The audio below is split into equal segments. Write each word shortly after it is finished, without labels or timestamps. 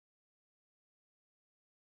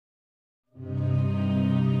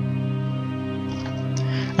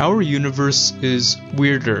Our universe is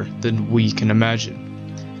weirder than we can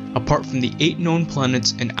imagine. Apart from the 8 known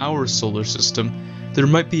planets in our solar system, there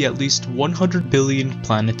might be at least 100 billion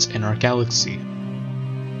planets in our galaxy.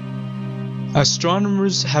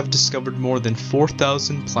 Astronomers have discovered more than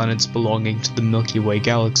 4,000 planets belonging to the Milky Way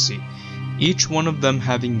galaxy, each one of them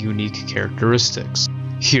having unique characteristics.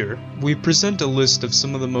 Here, we present a list of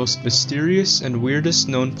some of the most mysterious and weirdest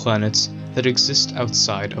known planets that exist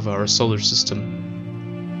outside of our solar system.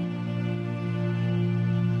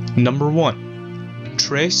 Number 1.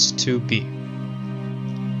 Trace 2b.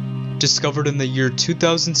 Discovered in the year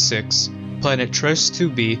 2006, planet Trace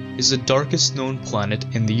 2b is the darkest known planet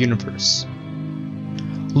in the universe.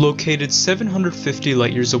 Located 750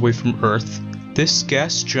 light-years away from Earth, this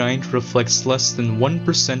gas giant reflects less than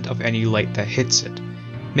 1% of any light that hits it,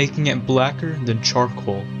 making it blacker than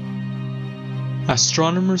charcoal.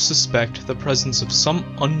 Astronomers suspect the presence of some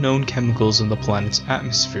unknown chemicals in the planet's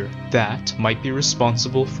atmosphere that might be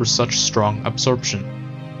responsible for such strong absorption.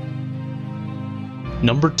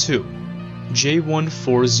 Number 2.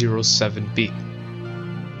 J1407b.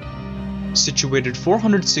 Situated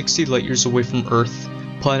 460 light-years away from Earth,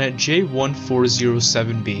 planet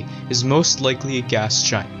J1407b is most likely a gas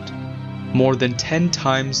giant, more than 10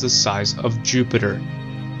 times the size of Jupiter.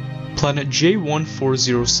 Planet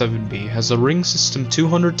J1407b has a ring system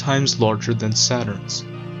 200 times larger than Saturn's.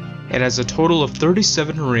 It has a total of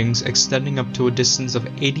 37 rings extending up to a distance of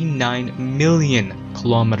 89 million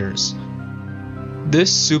kilometers.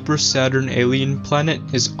 This super Saturn alien planet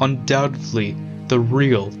is undoubtedly the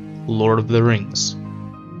real Lord of the Rings.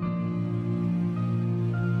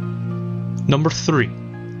 Number 3.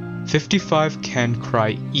 55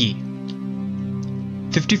 Cancri E.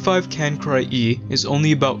 55 Cancri E is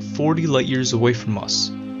only about 40 light-years away from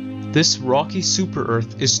us. This rocky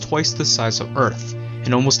super-Earth is twice the size of Earth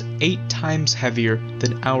and almost 8 times heavier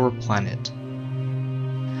than our planet.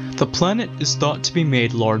 The planet is thought to be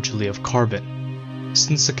made largely of carbon.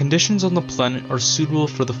 Since the conditions on the planet are suitable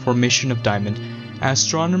for the formation of diamond,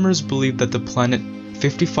 astronomers believe that the planet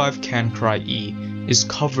 55 Cancri E is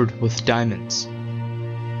covered with diamonds.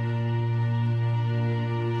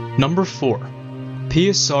 Number 4.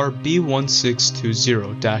 PSR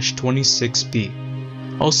B1620-26b,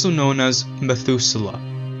 also known as Methuselah.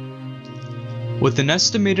 With an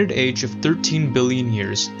estimated age of 13 billion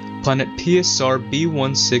years, planet PSR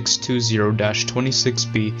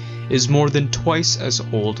B1620-26b is more than twice as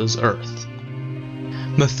old as Earth.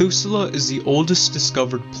 Methuselah is the oldest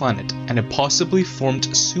discovered planet, and it possibly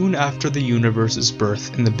formed soon after the universe's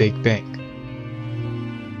birth in the Big Bang.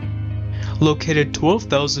 Located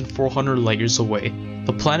 12,400 light-years away,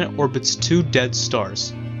 the planet orbits 2 dead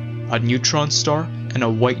stars, a neutron star and a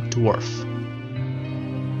white dwarf.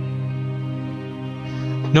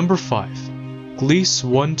 Number 5. Gliese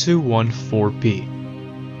 1214b.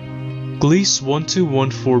 Gliese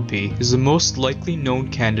 1214b is the most likely known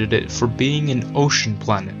candidate for being an ocean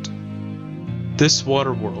planet. This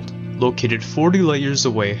water world, located 40 light-years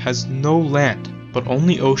away, has no land, but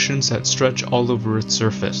only oceans that stretch all over its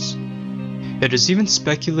surface. It is even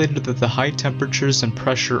speculated that the high temperatures and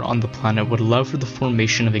pressure on the planet would allow for the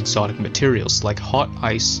formation of exotic materials like hot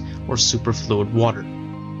ice or superfluid water.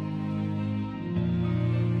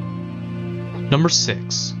 Number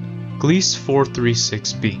 6. Gliese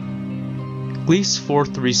 436b. Gliese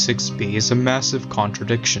 436b is a massive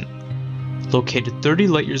contradiction. Located 30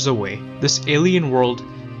 light-years away, this alien world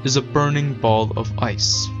is a burning ball of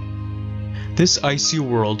ice. This icy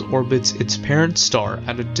world orbits its parent star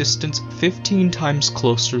at a distance 15 times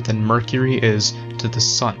closer than Mercury is to the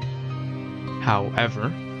Sun.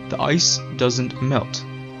 However, the ice doesn't melt,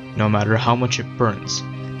 no matter how much it burns,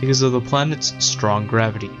 because of the planet's strong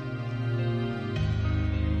gravity.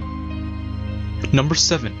 Number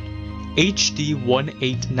 7. HD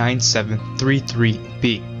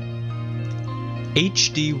 189733b.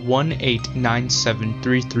 HD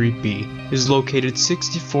 189733b is located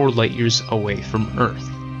 64 light-years away from Earth.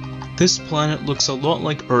 This planet looks a lot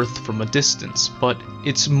like Earth from a distance, but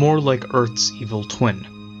it's more like Earth's evil twin.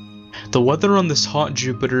 The weather on this hot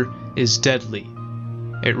Jupiter is deadly.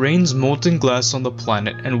 It rains molten glass on the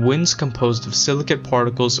planet, and winds composed of silicate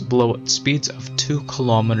particles blow at speeds of 2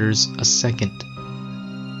 kilometers a second.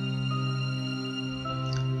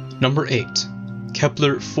 Number 8.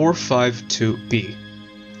 Kepler 452b.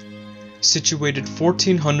 Situated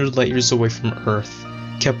 1400 light-years away from Earth,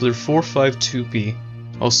 Kepler 452b,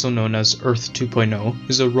 also known as Earth 2.0,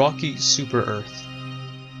 is a rocky super-Earth.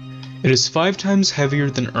 It is 5 times heavier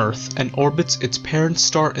than Earth and orbits its parent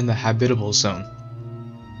star in the habitable zone.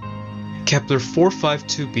 Kepler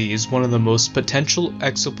 452b is one of the most potential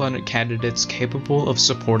exoplanet candidates capable of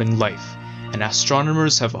supporting life, and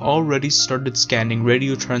astronomers have already started scanning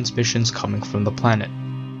radio transmissions coming from the planet.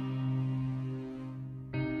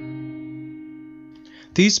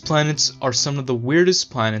 These planets are some of the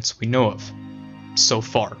weirdest planets we know of, so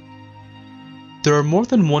far. There are more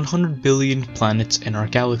than 100 billion planets in our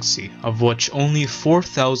galaxy, of which only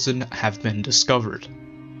 4,000 have been discovered.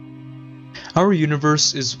 Our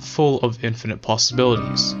universe is full of infinite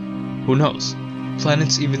possibilities. Who knows?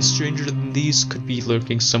 Planets even stranger than these could be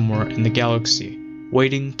lurking somewhere in the galaxy,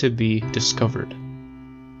 waiting to be discovered.